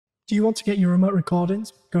Do you want to get your remote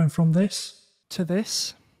recordings going from this to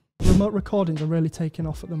this? Remote recordings are really taking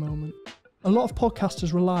off at the moment. A lot of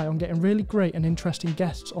podcasters rely on getting really great and interesting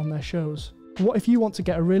guests on their shows. But what if you want to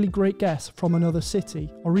get a really great guest from another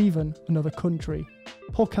city or even another country?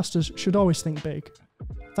 Podcasters should always think big.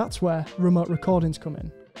 That's where remote recordings come in.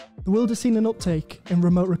 The world has seen an uptake in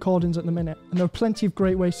remote recordings at the minute, and there are plenty of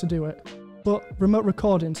great ways to do it. But remote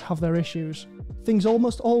recordings have their issues. Things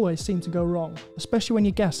almost always seem to go wrong, especially when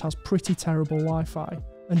your guest has pretty terrible Wi-Fi.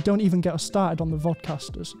 And don't even get us started on the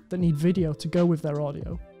vodcasters that need video to go with their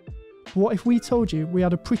audio. But what if we told you we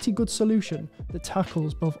had a pretty good solution that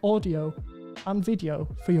tackles both audio and video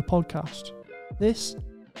for your podcast? This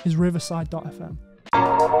is Riverside.fm.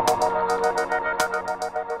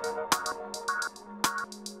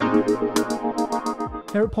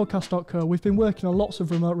 Here at Podcast.co, we've been working on lots of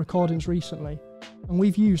remote recordings recently, and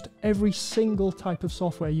we've used every single type of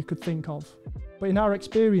software you could think of. But in our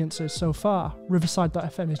experiences so far,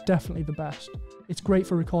 Riverside.fm is definitely the best. It's great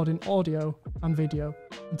for recording audio and video,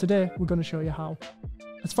 and today we're going to show you how.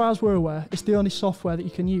 As far as we're aware, it's the only software that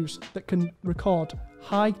you can use that can record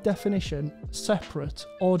high definition, separate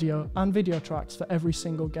audio and video tracks for every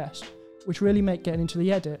single guest, which really make getting into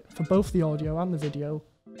the edit for both the audio and the video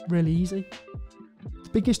really easy. The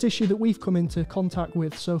biggest issue that we've come into contact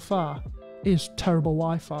with so far is terrible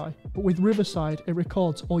Wi-Fi, but with Riverside it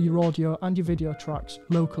records all your audio and your video tracks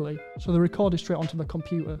locally, so they record it straight onto the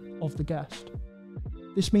computer of the guest.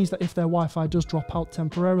 This means that if their Wi-Fi does drop out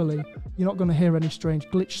temporarily, you're not going to hear any strange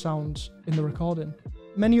glitch sounds in the recording.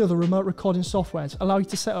 Many other remote recording softwares allow you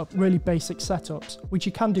to set up really basic setups, which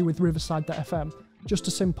you can do with Riverside.fm, just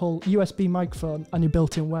a simple USB microphone and your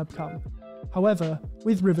built-in webcam. However,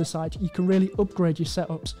 with Riverside you can really upgrade your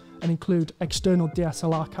setups and include external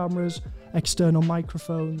DSLR cameras, external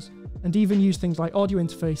microphones, and even use things like audio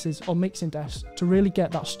interfaces or mixing desks to really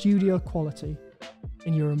get that studio quality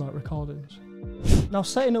in your remote recordings. Now,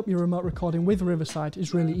 setting up your remote recording with Riverside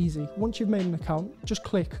is really easy. Once you've made an account, just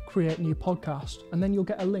click Create New Podcast, and then you'll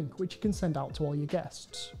get a link which you can send out to all your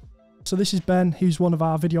guests. So this is Ben, who's one of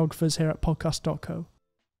our videographers here at Podcast.co.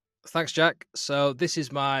 Thanks, Jack. So this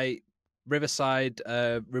is my Riverside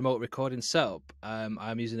remote recording setup.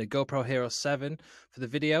 I'm using a GoPro Hero 7 for the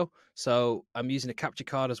video, so I'm using a capture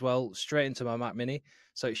card as well straight into my Mac Mini,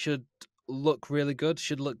 so it should look really good,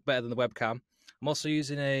 should look better than the webcam. I'm also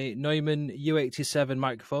using a Neumann U87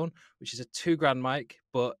 microphone, which is a 2 grand mic,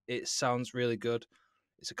 but it sounds really good.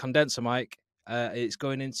 It's a condenser mic. It's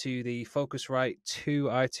going into the Focusrite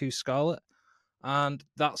 2i2 Scarlett, and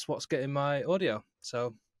that's what's getting my audio.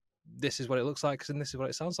 So this is what it looks like, and this is what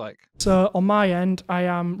it sounds like. So on my end, I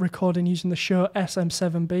am recording using the Shure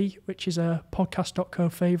SM7B, which is a Podcast.co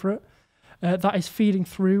favourite. That is feeding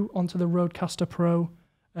through onto the Rodecaster Pro,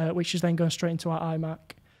 which is then going straight into our iMac.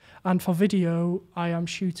 And for video, I am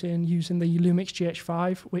shooting using the Lumix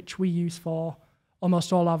GH5, which we use for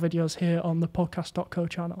almost all our videos here on the Podcast.co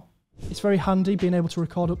channel. It's very handy being able to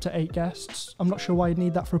record up to 8 guests. I'm not sure why you'd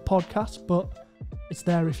need that for a podcast, but it's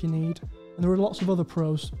there if you need. And there are lots of other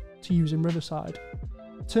pros to use in Riverside.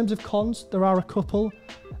 In terms of cons, there are a couple.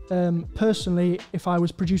 Personally, if I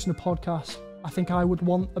was producing a podcast, I think I would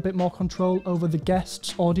want a bit more control over the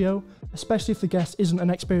guest's audio, especially if the guest isn't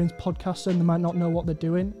an experienced podcaster and they might not know what they're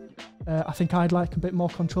doing. I think I'd like a bit more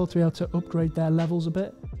control to be able to upgrade their levels a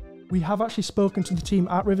bit. We have actually spoken to the team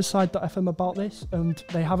at Riverside.fm about this, and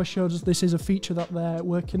they have assured us this is a feature that they're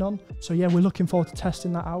working on. So yeah, we're looking forward to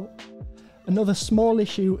testing that out. Another small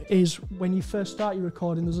issue is when you first start your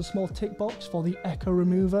recording, there's a small tick box for the echo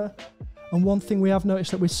remover. And one thing we have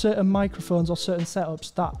noticed that with certain microphones or certain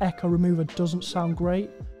setups, that echo remover doesn't sound great.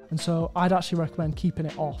 And so I'd actually recommend keeping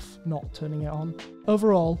it off, not turning it on.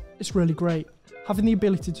 Overall, it's really great. Having the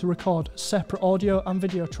ability to record separate audio and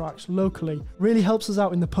video tracks locally really helps us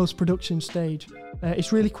out in the post-production stage.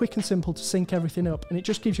 It's really quick and simple to sync everything up, and it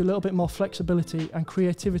just gives you a little bit more flexibility and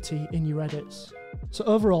creativity in your edits. So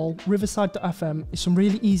overall, Riverside.fm is some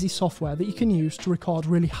really easy software that you can use to record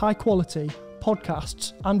really high quality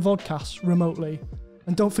podcasts and vodcasts remotely.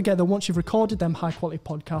 And don't forget that once you've recorded them high quality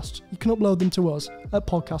podcasts, you can upload them to us at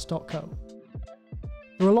Podcast.co.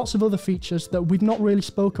 There are lots of other features that we've not really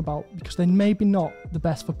spoke about because they may be not the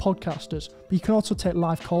best for podcasters, but you can also take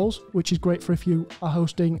live calls, which is great for if you are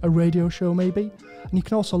hosting a radio show maybe, and you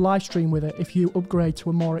can also live stream with it if you upgrade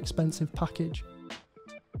to a more expensive package.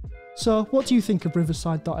 So what do you think of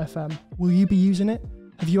Riverside.fm? Will you be using it?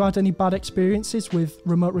 Have you had any bad experiences with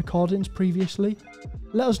remote recordings previously?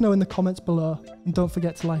 Let us know in the comments below, and don't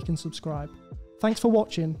forget to like and subscribe. Thanks for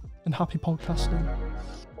watching, and happy podcasting.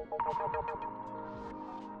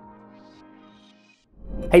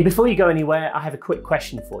 Hey, before you go anywhere, I have a quick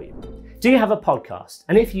question for you. Do you have a podcast?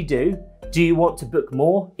 And if you do you want to book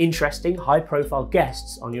more interesting, high-profile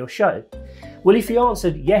guests on your show? Well, if you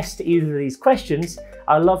answered yes to either of these questions,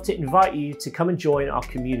 I'd love to invite you to come and join our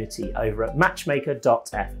community over at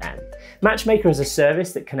matchmaker.fm. Matchmaker is a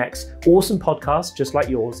service that connects awesome podcasts just like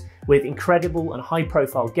yours with incredible and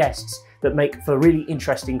high-profile guests that make for really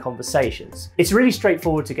interesting conversations. It's really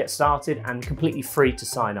straightforward to get started and completely free to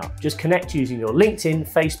sign up. Just connect using your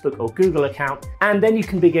LinkedIn, Facebook or Google account, and then you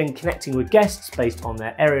can begin connecting with guests based on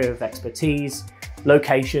their area of expertise,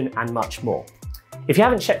 location, and much more. If you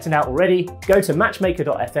haven't checked it out already, go to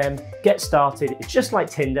matchmaker.fm, get started. It's just like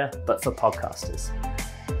Tinder, but for podcasters.